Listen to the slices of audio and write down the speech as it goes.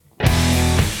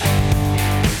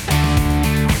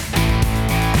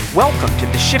Welcome to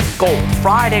the Shift Gold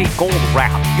Friday Gold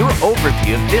Wrap, your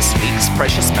overview of this week's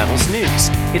precious metals news.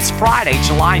 It's Friday,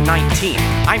 July 19th.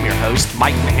 I'm your host,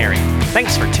 Mike Maharrey.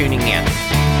 Thanks for tuning in.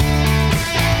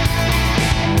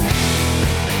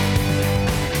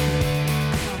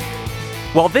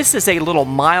 Well, this is a little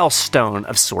milestone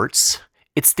of sorts.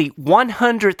 It's the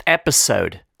 100th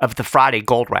episode of the Friday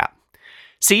Gold Wrap.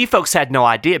 See, you folks had no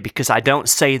idea because I don't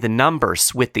say the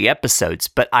numbers with the episodes,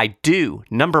 but I do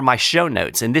number my show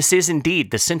notes, and this is indeed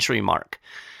the century mark.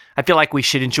 I feel like we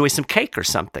should enjoy some cake or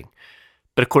something.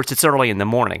 But of course, it's early in the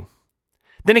morning.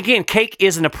 Then again, cake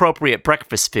is an appropriate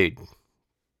breakfast food.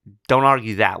 Don't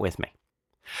argue that with me.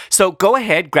 So go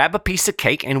ahead, grab a piece of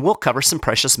cake, and we'll cover some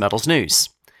precious metals news.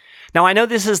 Now, I know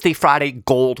this is the Friday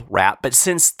Gold Wrap, but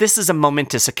since this is a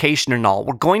momentous occasion and all,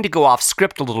 we're going to go off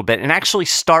script a little bit and actually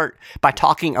start by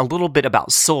talking a little bit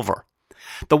about silver.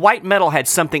 The white metal had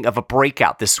something of a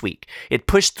breakout this week. It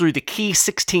pushed through the key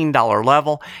 $16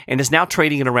 level and is now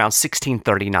trading at around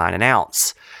 $16.39 an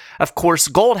ounce. Of course,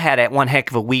 gold had one heck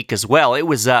of a week as well. It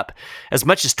was up as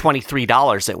much as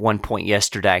 $23 at one point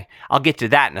yesterday. I'll get to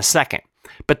that in a second.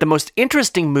 But the most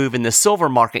interesting move in the silver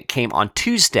market came on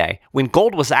Tuesday when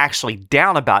gold was actually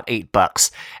down about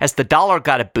 $8 as the dollar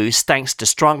got a boost thanks to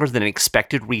stronger than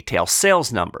expected retail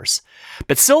sales numbers.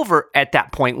 But silver at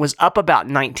that point was up about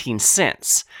 19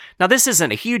 cents. Now this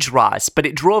isn't a huge rise, but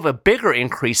it drove a bigger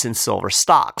increase in silver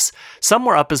stocks. Some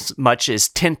were up as much as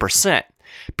 10%.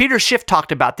 Peter Schiff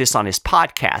talked about this on his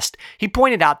podcast. He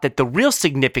pointed out that the real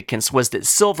significance was that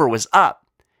silver was up,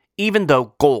 even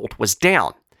though gold was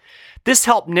down. This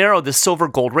helped narrow the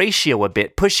silver-gold ratio a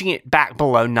bit, pushing it back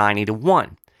below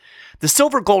 90-1. The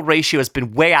silver-gold ratio has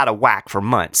been way out of whack for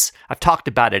months. I've talked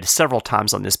about it several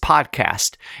times on this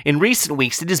podcast. In recent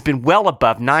weeks, it has been well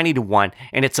above 90-1,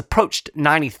 and it's approached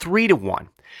 93-1.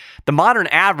 The modern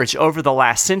average over the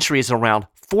last century is around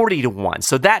 40-1,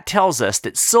 so that tells us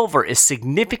that silver is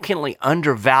significantly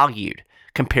undervalued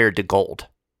compared to gold.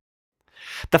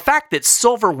 The fact that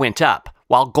silver went up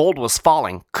while gold was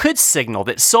falling could signal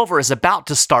that silver is about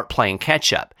to start playing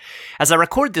catch-up. As I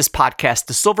record this podcast,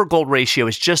 the silver-gold ratio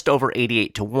is just over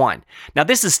 88-1. Now,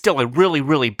 this is still a really,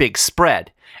 really big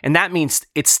spread, and that means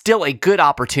it's still a good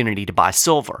opportunity to buy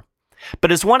silver.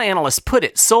 But as one analyst put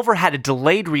it, silver had a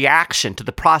delayed reaction to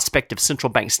the prospect of central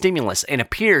bank stimulus and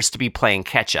appears to be playing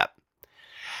catch-up.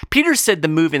 Peter said the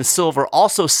move in silver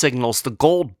also signals the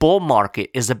gold bull market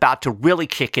is about to really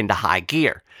kick into high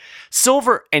gear.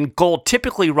 Silver and gold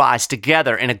typically rise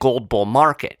together in a gold bull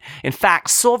market. In fact,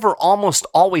 silver almost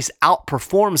always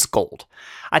outperforms gold.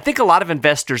 I think a lot of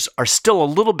investors are still a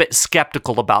little bit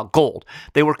skeptical about gold.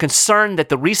 They were concerned that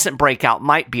the recent breakout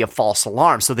might be a false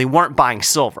alarm, so they weren't buying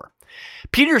silver.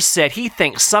 Peter said he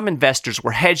thinks some investors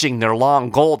were hedging their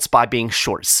long golds by being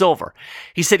short silver.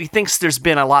 He said he thinks there's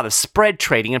been a lot of spread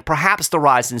trading, and perhaps the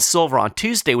rise in silver on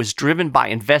Tuesday was driven by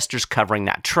investors covering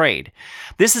that trade.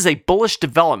 This is a bullish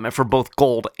development for both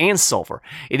gold and silver.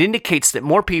 It indicates that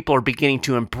more people are beginning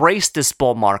to embrace this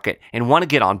bull market and want to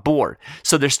get on board,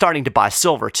 so they're starting to buy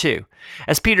silver too.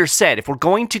 As Peter said, if we're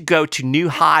going to go to new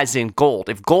highs in gold,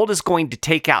 if gold is going to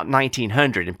take out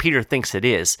 1900, and Peter thinks it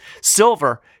is,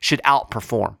 silver should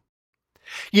outperform.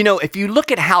 You know, if you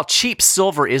look at how cheap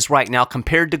silver is right now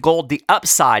compared to gold, the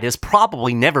upside has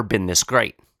probably never been this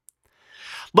great.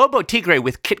 Lobo Tigre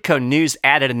with Kitco News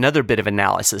added another bit of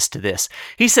analysis to this.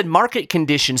 He said market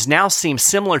conditions now seem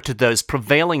similar to those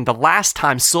prevailing the last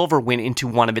time silver went into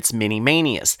one of its mini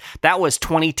manias. That was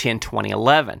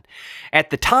 2010-2011. At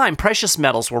the time, precious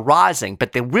metals were rising,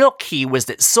 but the real key was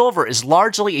that silver is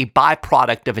largely a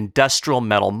byproduct of industrial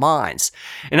metal mines.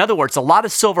 In other words, a lot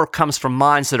of silver comes from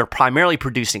mines that are primarily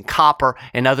producing copper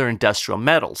and other industrial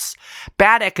metals.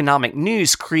 Bad economic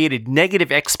news created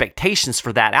negative expectations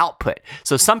for that output,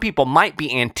 so some people might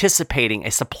be anticipating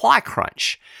a supply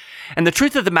crunch. And the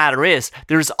truth of the matter is,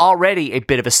 there's already a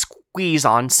bit of a squeeze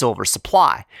on silver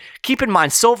supply. Keep in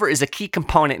mind, silver is a key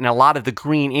component in a lot of the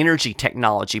green energy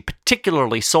technology,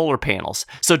 particularly solar panels,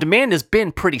 so demand has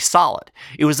been pretty solid.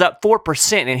 It was up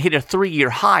 4% and hit a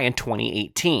 3-year high in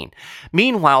 2018.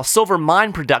 Meanwhile, silver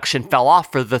mine production fell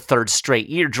off for the third straight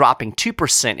year, dropping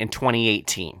 2% in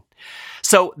 2018.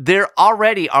 So there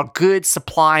already are good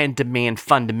supply and demand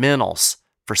fundamentals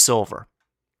for silver.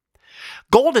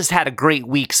 Gold has had a great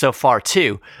week so far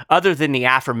too, other than the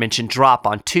aforementioned drop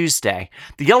on Tuesday.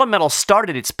 The yellow metal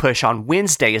started its push on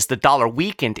Wednesday as the dollar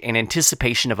weakened in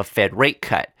anticipation of a Fed rate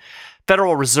cut.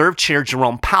 Federal Reserve Chair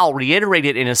Jerome Powell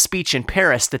reiterated in a speech in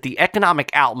Paris that the economic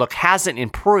outlook hasn't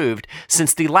improved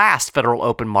since the last Federal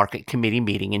Open Market Committee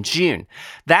meeting in June.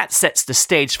 That sets the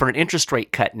stage for an interest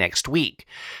rate cut next week.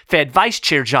 Fed Vice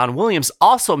Chair John Williams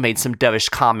also made some dovish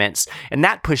comments, and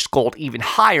that pushed gold even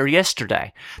higher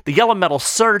yesterday. The yellow metal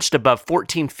surged above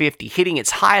 $14.50, hitting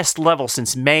its highest level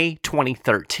since May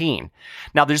 2013.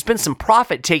 Now, there's been some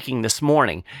profit taking this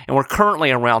morning, and we're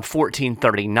currently around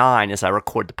 $14.39 as I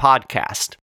record the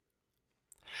podcast.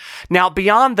 Now,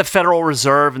 beyond the Federal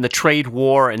Reserve and the trade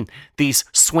war and these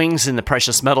swings in the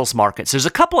precious metals markets, there's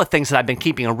a couple of things that I've been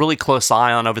keeping a really close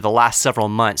eye on over the last several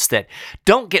months that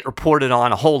don't get reported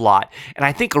on a whole lot, and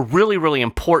I think are really, really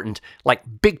important, like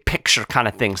big picture kind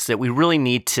of things that we really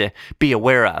need to be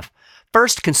aware of.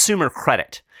 First, consumer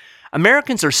credit.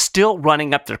 Americans are still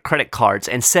running up their credit cards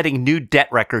and setting new debt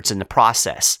records in the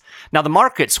process. Now, the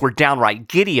markets were downright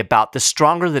giddy about the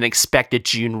stronger than expected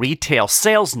June retail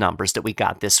sales numbers that we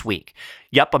got this week.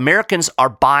 Yep, Americans are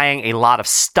buying a lot of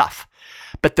stuff,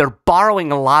 but they're borrowing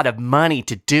a lot of money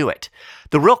to do it.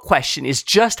 The real question is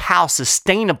just how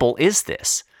sustainable is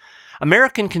this?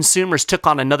 American consumers took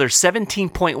on another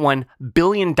 $17.1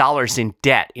 billion in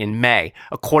debt in May,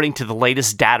 according to the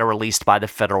latest data released by the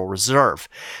Federal Reserve.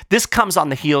 This comes on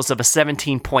the heels of a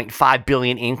 $17.5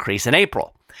 billion increase in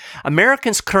April.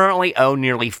 Americans currently owe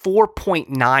nearly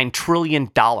 $4.9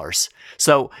 trillion,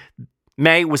 so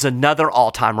May was another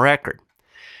all-time record.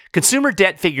 Consumer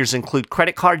debt figures include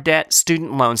credit card debt,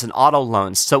 student loans, and auto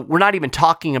loans, so we're not even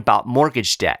talking about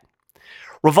mortgage debt.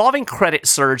 Revolving credit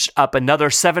surged up another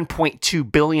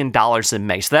 $7.2 billion in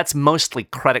May, so that's mostly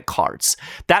credit cards.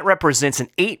 That represents an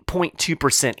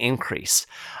 8.2% increase.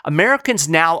 Americans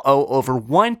now owe over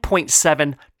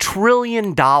 $1.7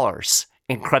 trillion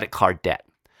in credit card debt.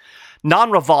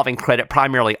 Non-revolving credit,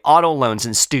 primarily auto loans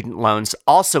and student loans,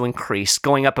 also increased,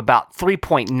 going up about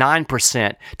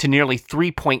 3.9% to nearly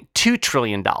 $3.2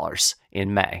 trillion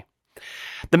in May.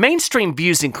 The mainstream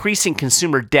views increasing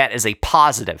consumer debt as a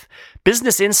positive.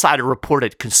 Business Insider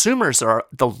reported consumers are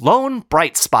the lone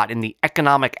bright spot in the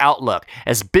economic outlook,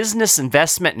 as business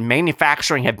investment and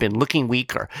manufacturing have been looking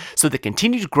weaker, so the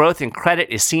continued growth in credit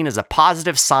is seen as a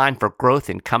positive sign for growth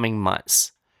in coming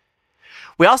months.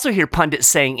 We also hear pundits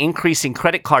saying increasing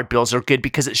credit card bills are good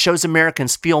because it shows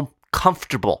Americans feel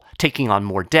comfortable taking on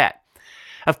more debt.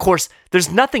 Of course,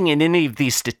 there's nothing in any of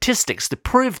these statistics to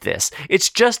prove this. It's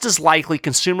just as likely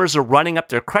consumers are running up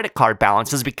their credit card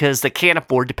balances because they can't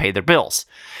afford to pay their bills.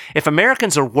 If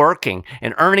Americans are working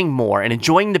and earning more and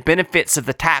enjoying the benefits of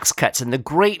the tax cuts and the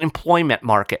great employment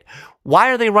market,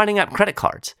 why are they running up credit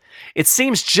cards? It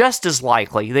seems just as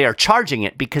likely they are charging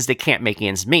it because they can't make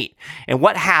ends meet. And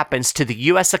what happens to the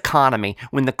U.S. economy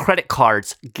when the credit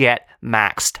cards get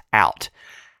maxed out?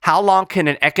 How long can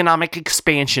an economic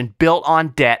expansion built on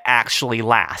debt actually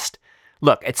last?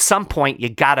 Look, at some point, you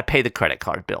gotta pay the credit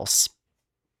card bills.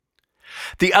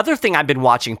 The other thing I've been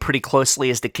watching pretty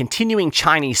closely is the continuing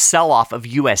Chinese sell-off of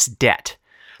U.S. debt.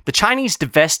 The Chinese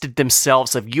divested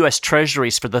themselves of U.S.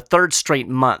 treasuries for the third straight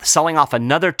month, selling off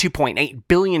another $2.8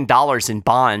 billion in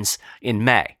bonds in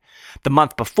May. The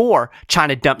month before,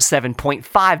 China dumped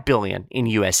 $7.5 billion in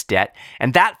U.S. debt,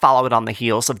 and that followed on the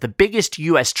heels of the biggest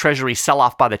U.S. Treasury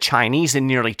sell-off by the Chinese in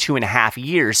nearly 2.5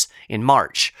 years in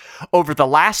March. Over the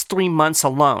last 3 months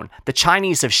alone, the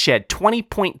Chinese have shed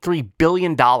 $20.3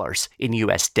 billion in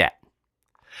U.S. debt.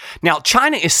 Now,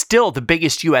 China is still the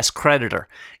biggest U.S. creditor.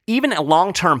 Even a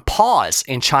long-term pause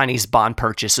in Chinese bond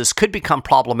purchases could become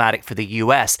problematic for the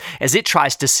U.S. as it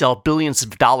tries to sell billions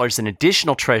of dollars in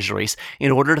additional treasuries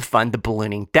in order to fund the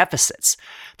ballooning deficits.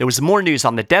 There was more news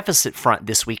on the deficit front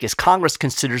this week as Congress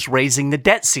considers raising the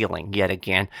debt ceiling yet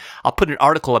again. I'll put an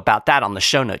article about that on the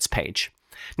show notes page.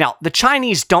 Now, the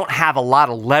Chinese don't have a lot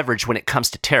of leverage when it comes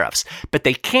to tariffs, but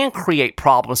they can create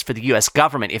problems for the U.S.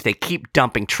 government if they keep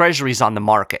dumping treasuries on the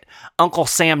market. Uncle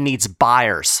Sam needs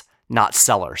buyers, not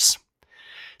sellers.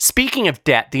 Speaking of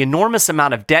debt, the enormous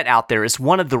amount of debt out there is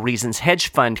one of the reasons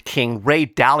hedge fund king Ray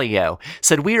Dalio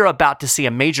said we are about to see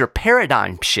a major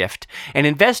paradigm shift and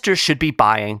investors should be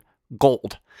buying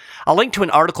gold. I'll link to an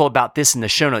article about this in the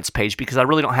show notes page because I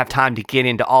really don't have time to get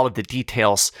into all of the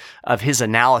details of his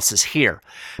analysis here.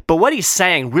 But what he's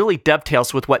saying really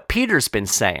dovetails with what Peter's been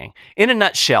saying. In a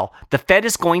nutshell, the Fed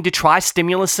is going to try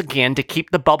stimulus again to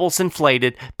keep the bubbles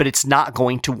inflated, but it's not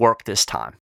going to work this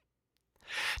time.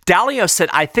 Dalio said,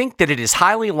 I think that it is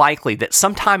highly likely that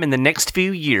sometime in the next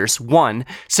few years, 1,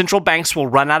 central banks will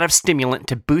run out of stimulant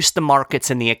to boost the markets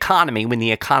and the economy when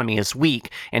the economy is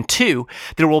weak, and 2,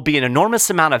 there will be an enormous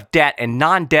amount of debt and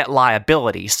non-debt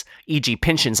liabilities, e.g.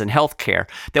 pensions and healthcare,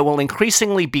 that will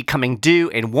increasingly be coming due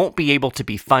and won't be able to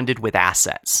be funded with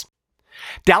assets.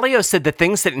 Dalio said the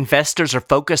things that investors are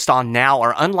focused on now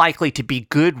are unlikely to be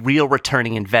good, real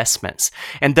returning investments,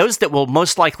 and those that will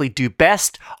most likely do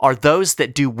best are those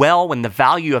that do well when the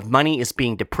value of money is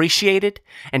being depreciated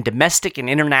and domestic and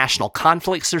international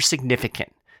conflicts are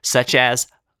significant, such as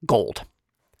gold.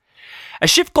 A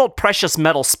SchiffGold precious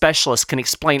metal specialist can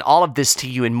explain all of this to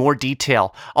you in more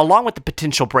detail, along with the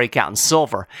potential breakout in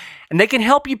silver, and they can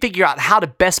help you figure out how to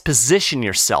best position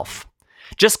yourself.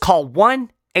 Just call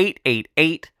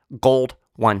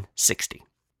 1-888-GOLD-160.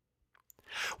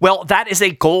 Well, that is a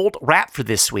gold wrap for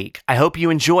this week. I hope you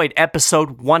enjoyed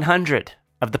episode 100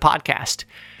 of the podcast.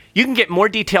 You can get more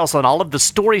details on all of the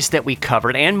stories that we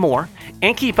covered and more,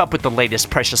 and keep up with the latest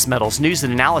precious metals news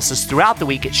and analysis throughout the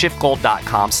week at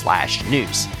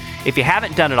schiffgold.com/news. If you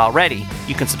haven't done it already,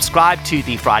 you can subscribe to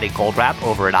the Friday Gold Wrap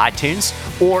over at iTunes,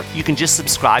 or you can just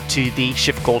subscribe to the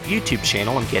SchiffGold YouTube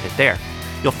channel and get it there.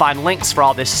 You'll find links for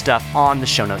all this stuff on the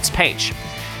show notes page.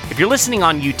 If you're listening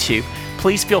on YouTube,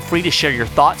 please feel free to share your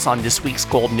thoughts on this week's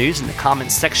gold news in the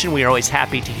comments section. We are always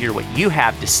happy to hear what you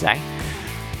have to say.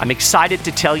 I'm excited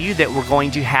to tell you that we're going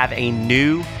to have a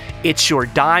new It's Your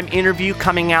Dime interview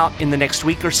coming out in the next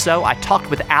week or so. I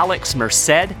talked with Alex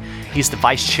Merced. He's the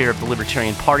vice chair of the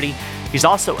Libertarian Party. He's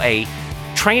also a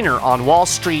trainer on Wall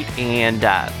Street and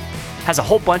has a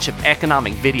whole bunch of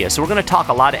economic videos. So we're going to talk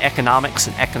a lot of economics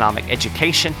and economic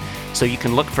education. So you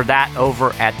can look for that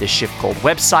over at the SchiffGold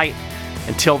website.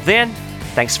 Until then,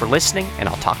 thanks for listening, and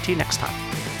I'll talk to you next time.